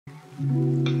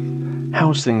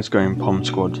How's things going, Pom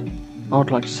Squad? I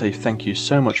would like to say thank you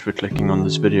so much for clicking on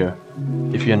this video.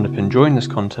 If you end up enjoying this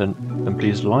content, then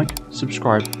please like,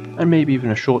 subscribe, and maybe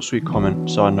even a short sweet comment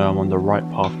so I know I'm on the right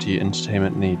path to your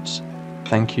entertainment needs.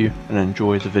 Thank you and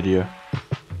enjoy the video.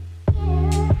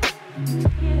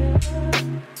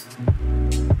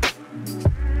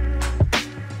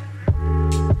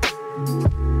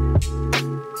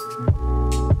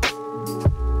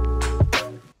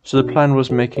 So the plan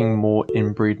was making more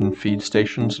inbreed and feed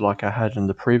stations like I had in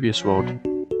the previous world,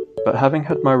 but having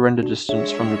had my render distance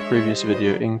from the previous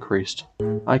video increased,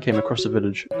 I came across a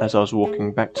village as I was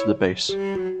walking back to the base.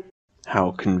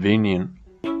 How convenient.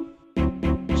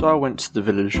 So I went to the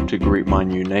village to greet my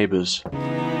new neighbours.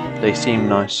 They seem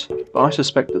nice, but I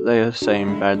suspect that they are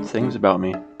saying bad things about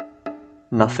me.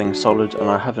 Nothing solid and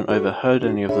I haven't overheard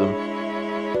any of them,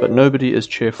 but nobody is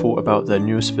cheerful about their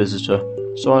newest visitor.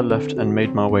 So I left and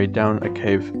made my way down a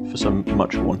cave for some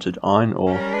much wanted iron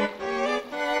ore.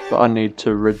 But I need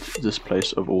to rid this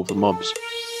place of all the mobs.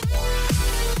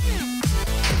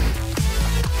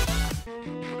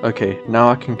 Okay, now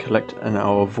I can collect and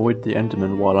I'll avoid the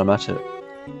Enderman while I'm at it.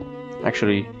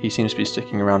 Actually, he seems to be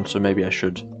sticking around, so maybe I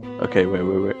should. Okay,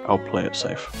 wait, I'll play it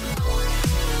safe.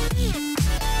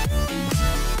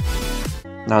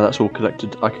 Now that's all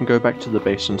collected, I can go back to the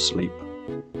base and sleep.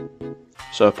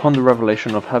 So upon the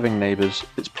revelation of having neighbours,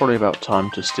 it's probably about time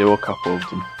to steal a couple of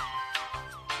them.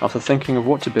 After thinking of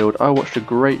what to build, I watched a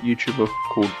great YouTuber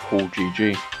called Paul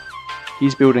GG.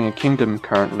 He's building a kingdom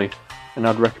currently, and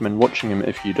I'd recommend watching him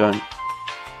if you don't.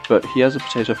 But he has a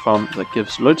potato farm that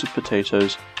gives loads of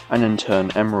potatoes and in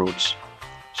turn emeralds.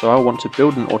 So I want to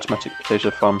build an automatic potato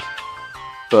farm,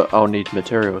 but I'll need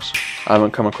materials. I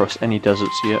haven't come across any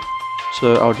deserts yet,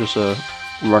 so I'll just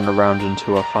run around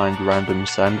until I find random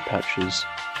sand patches.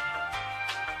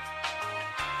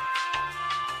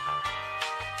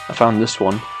 I found this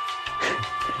one.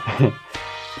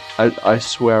 I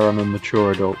swear I'm a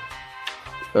mature adult.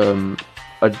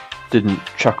 I didn't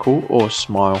chuckle or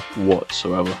smile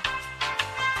whatsoever.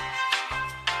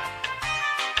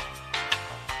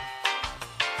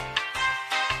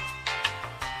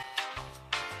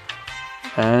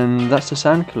 And that's the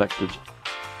sand collected.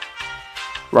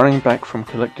 Running back from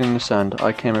collecting the sand,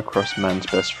 I came across man's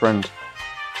best friend.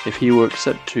 If he will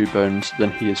accept 2 bones, then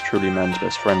he is truly man's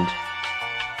best friend.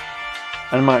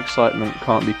 And my excitement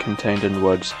can't be contained in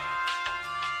words,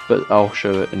 but I'll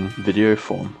show it in video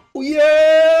form. Oh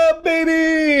yeah,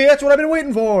 baby! That's what I've been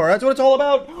waiting for! That's what it's all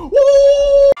about!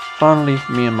 Woo! Finally,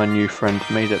 me and my new friend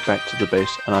made it back to the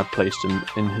base and I placed him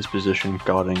in his position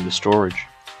guarding the storage.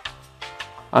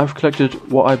 I've collected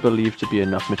what I believe to be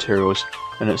enough materials,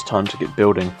 and it's time to get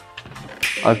building.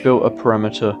 I've built a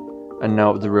perimeter, and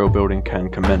now the real building can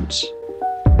commence.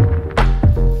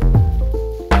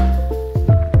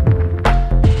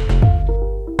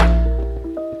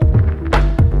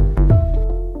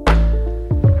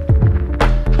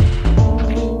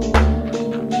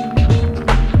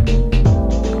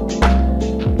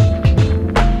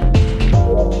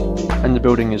 And the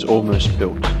building is almost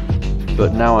built.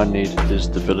 But now I need is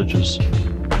the villagers.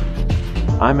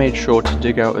 I made sure to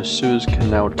dig out a Suez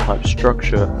Canal type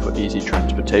structure for easy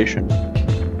transportation.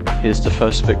 Here's the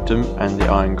first victim and the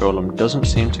iron golem doesn't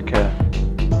seem to care.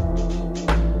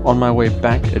 On my way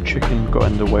back, a chicken got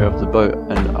in the way of the boat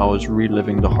and I was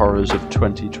reliving the horrors of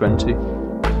 2020.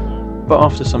 But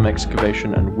after some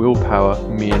excavation and willpower,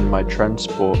 me and my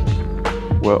transport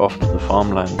were off to the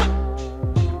farmland.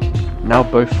 Now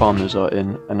both farmers are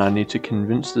in, and I need to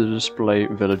convince the display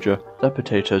villager that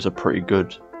potatoes are pretty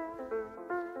good.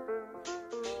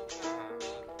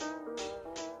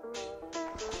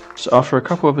 So after a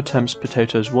couple of attempts,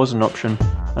 potatoes was an option,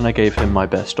 and I gave him my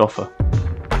best offer.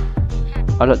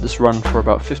 I let this run for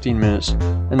about 15 minutes,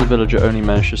 and the villager only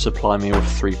managed to supply me with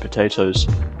 3 potatoes.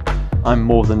 I'm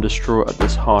more than distraught at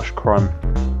this harsh crime,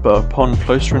 but upon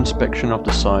closer inspection of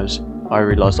the size, I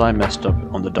realised I messed up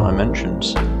on the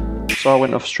dimensions. So I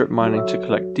went off strip mining to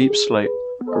collect deep slate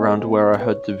around where I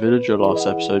heard the villager last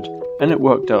episode, and it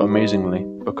worked out amazingly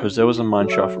because there was a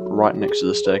mineshaft right next to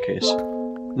the staircase.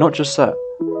 Not just that,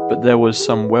 but there was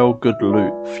some well good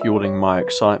loot fueling my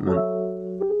excitement.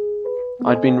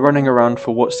 I'd been running around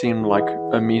for what seemed like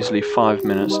a measly 5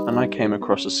 minutes and I came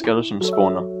across a skeleton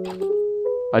spawner.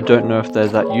 I don't know if they're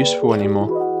that useful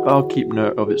anymore, but I'll keep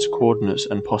note of its coordinates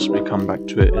and possibly come back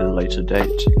to it in a later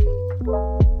date.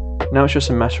 Now it's just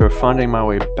a matter of finding my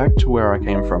way back to where I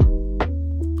came from.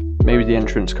 Maybe the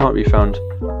entrance can't be found,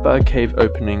 but a cave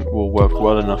opening will work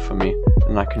well enough for me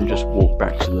and I can just walk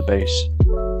back to the base.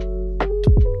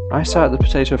 I sat at the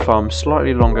potato farm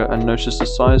slightly longer and noticed the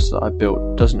size that I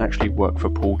built doesn't actually work for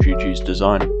Paul GG's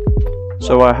design.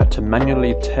 So I had to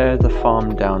manually tear the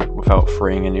farm down without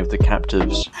freeing any of the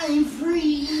captives. I'm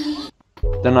free.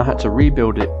 Then I had to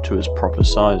rebuild it to its proper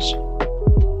size.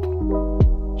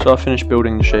 So I finished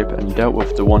building the shape and dealt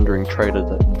with the wandering trader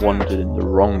that wandered in the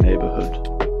wrong neighbourhood.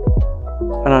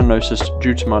 And I noticed,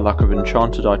 due to my lack of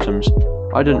enchanted items,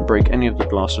 I didn't break any of the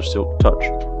glass of silk touch,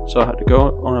 so I had to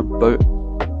go on a boat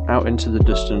out into the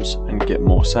distance and get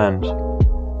more sand.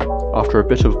 After a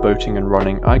bit of boating and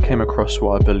running, I came across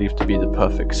what I believed to be the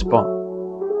perfect spot.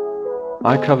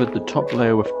 I covered the top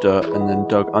layer with dirt and then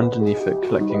dug underneath it,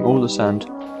 collecting all the sand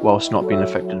whilst not being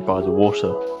affected by the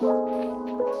water.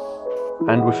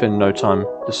 And within no time,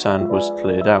 the sand was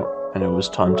cleared out and it was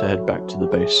time to head back to the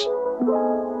base.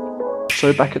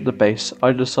 So back at the base,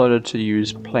 I decided to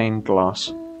use plain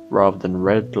glass rather than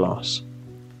red glass.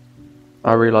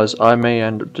 I realised I may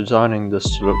end up designing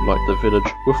this to look like the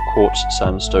village with quartz,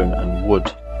 sandstone and wood,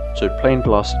 so plain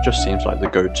glass just seems like the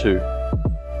go-to.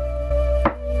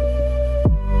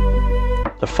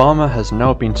 The farmer has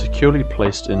now been securely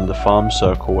placed in the farm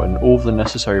circle and all the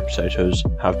necessary potatoes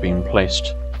have been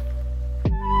placed.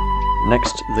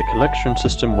 Next, the collection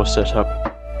system was set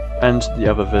up and the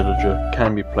other villager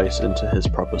can be placed into his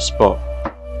proper spot.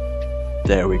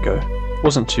 There we go.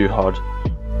 Wasn't too hard,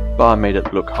 but I made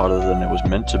it look harder than it was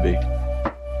meant to be.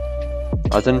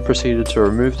 I then proceeded to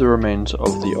remove the remains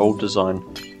of the old design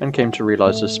and came to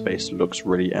realise this space looks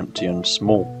really empty and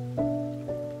small.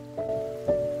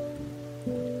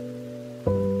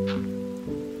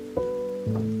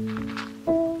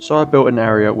 So I built an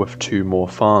area with 2 more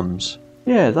farms.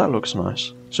 Yeah, that looks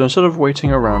nice. So instead of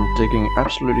waiting around digging,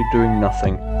 absolutely doing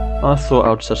nothing, I thought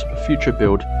I'd set up a future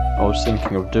build I was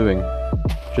thinking of doing.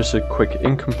 Just a quick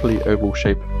incomplete oval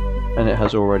shape, and it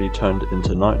has already turned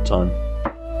into nighttime.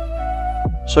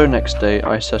 So next day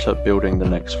I set up building the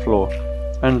next floor,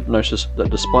 and noticed that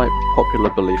despite popular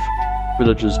belief,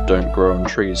 villagers don't grow on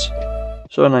trees.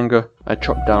 So in anger, I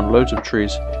chopped down loads of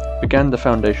trees, began the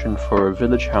foundation for a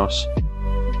village house,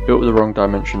 built the wrong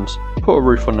dimensions, put a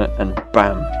roof on it, and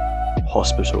BAM!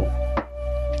 Hospital.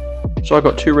 So I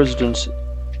got 2 residents,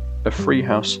 a free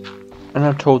house, and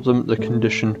I told them the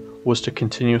condition was to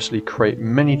continuously create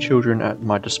many children at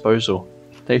my disposal.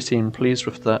 They seemed pleased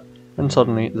with that, and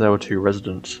suddenly there were 2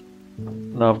 residents.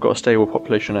 Now I've got a stable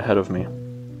population ahead of me.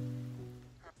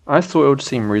 I thought it would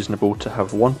seem reasonable to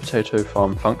have 1 potato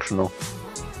farm functional,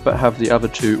 but have the other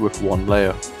 2 with 1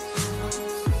 layer.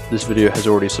 This video has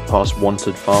already surpassed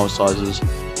wanted file sizes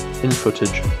in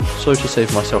footage, so to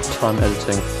save myself time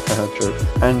editing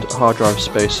and hard drive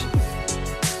space,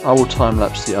 I will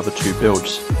time-lapse the other 2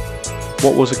 builds.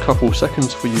 What was a couple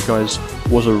seconds for you guys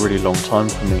was a really long time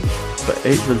for me, but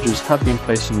 8 villagers have been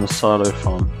placed in the silo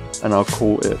farm, and I'll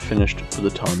call it finished for the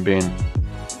time being.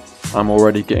 I'm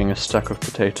already getting a stack of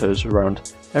potatoes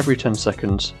around every 10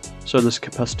 seconds, so this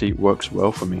capacity works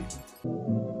well for me.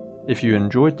 If you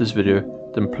enjoyed this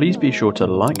video, then please be sure to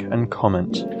like and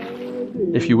comment.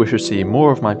 If you wish to see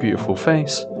more of my beautiful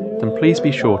face, then please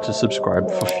be sure to subscribe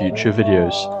for future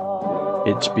videos.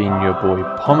 It's been your boy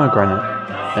Pomegranate,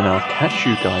 and I'll catch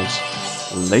you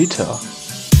guys later.